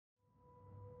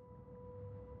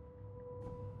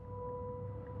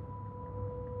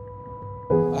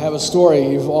have a story.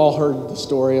 You've all heard the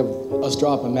story of us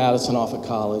dropping Madison off at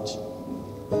college.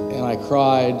 And I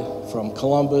cried from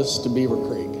Columbus to Beaver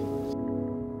Creek.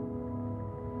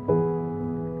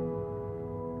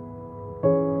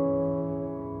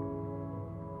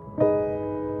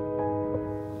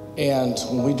 And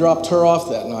when we dropped her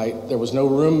off that night, there was no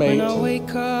roommate. When I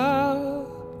wake up,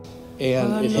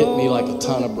 and it hit me like a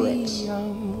ton of bricks.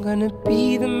 I'm gonna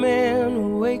be the man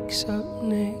who wakes up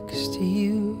next to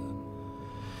you.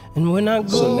 And when I go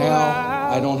So now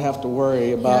out, I don't have to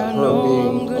worry about her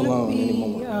being alone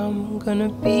anymore. I'm gonna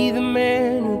be the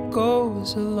man who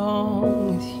goes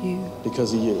along with you.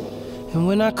 Because of you. And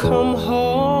when I come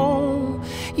home,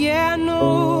 yeah, I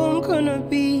know I'm gonna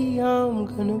be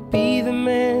the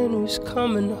man who's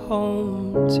coming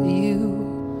home to you.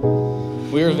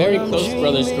 We were very close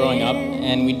brothers growing up,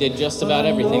 and we did just about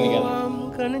everything together.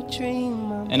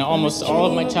 And almost all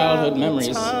of my childhood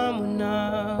memories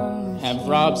have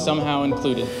Rob somehow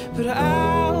included.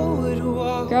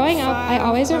 Growing up, I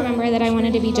always remember that I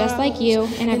wanted to be just like you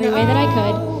in every way that I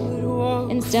could.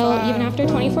 And still, even after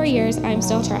 24 years, I'm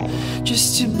still trying.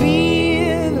 Just to be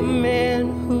the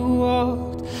man who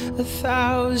walked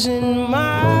 1,000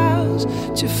 miles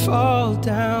to fall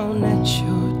down at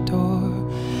your door.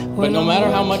 But no matter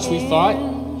how much we fought,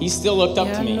 he still looked up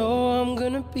to me.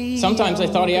 Sometimes I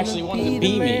thought he actually wanted to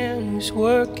be me. Who's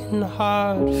working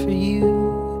hard for you.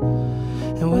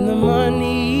 And when the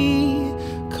money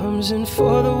comes in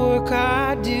for the work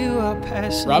I do, I'll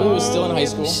pass. Robbie was still in high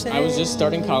school. I was just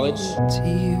starting college. To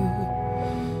you.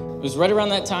 It was right around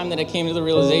that time that I came to the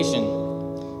realization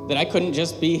that I couldn't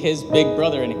just be his big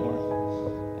brother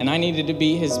anymore. And I needed to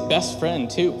be his best friend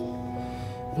too.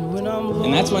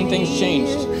 And that's when things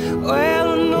changed. Well,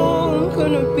 I know I'm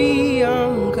gonna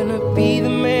be the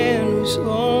man who's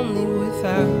lonely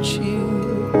without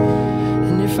you.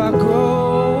 And if I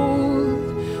grow,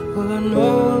 well, I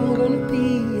know I'm gonna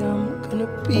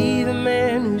be the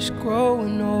man who's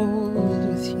growing old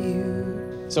with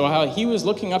you. So how he was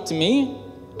looking up to me,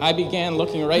 I began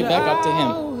looking right back up to him.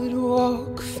 I would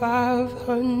walk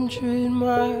 500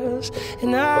 miles,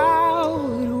 and I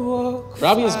would walk.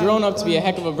 Robbie has grown up to be a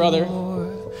heck of a brother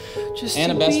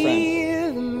and a best friend.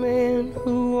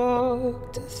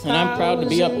 And I'm proud to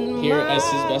be up here as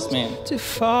his best man. To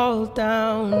fall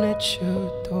down at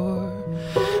your door.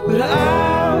 But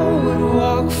I would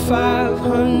walk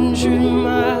 500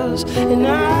 miles, and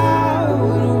I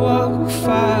would walk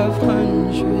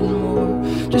 500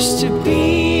 more just to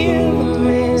be the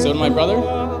man. So to my brother,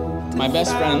 my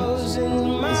best friend, his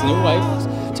new wife,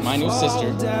 my new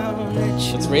sister,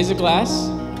 let's raise a glass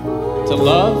to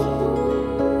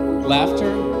love,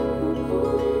 laughter,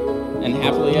 and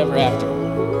happily ever after.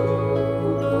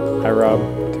 I, Rob,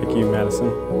 take you,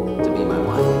 Madison, to be my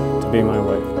wife, to be my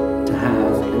wife, to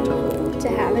have and to hold, To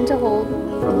have and to hold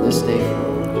from this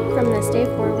day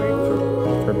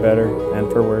forward, for better and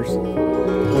for worse,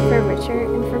 for richer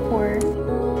and for poorer,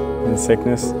 in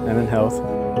sickness and in health,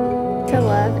 to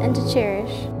love and to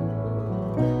cherish,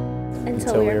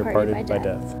 until we are parted by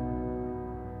death.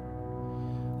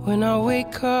 When I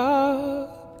wake up,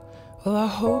 well, I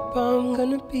hope I'm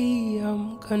gonna be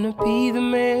the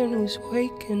man who's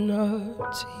waking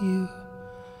up to you.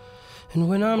 And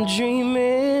when I'm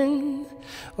dreaming,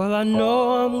 well, I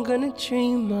know I'm gonna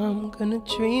dream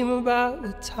about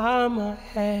the time I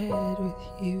had with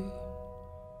you.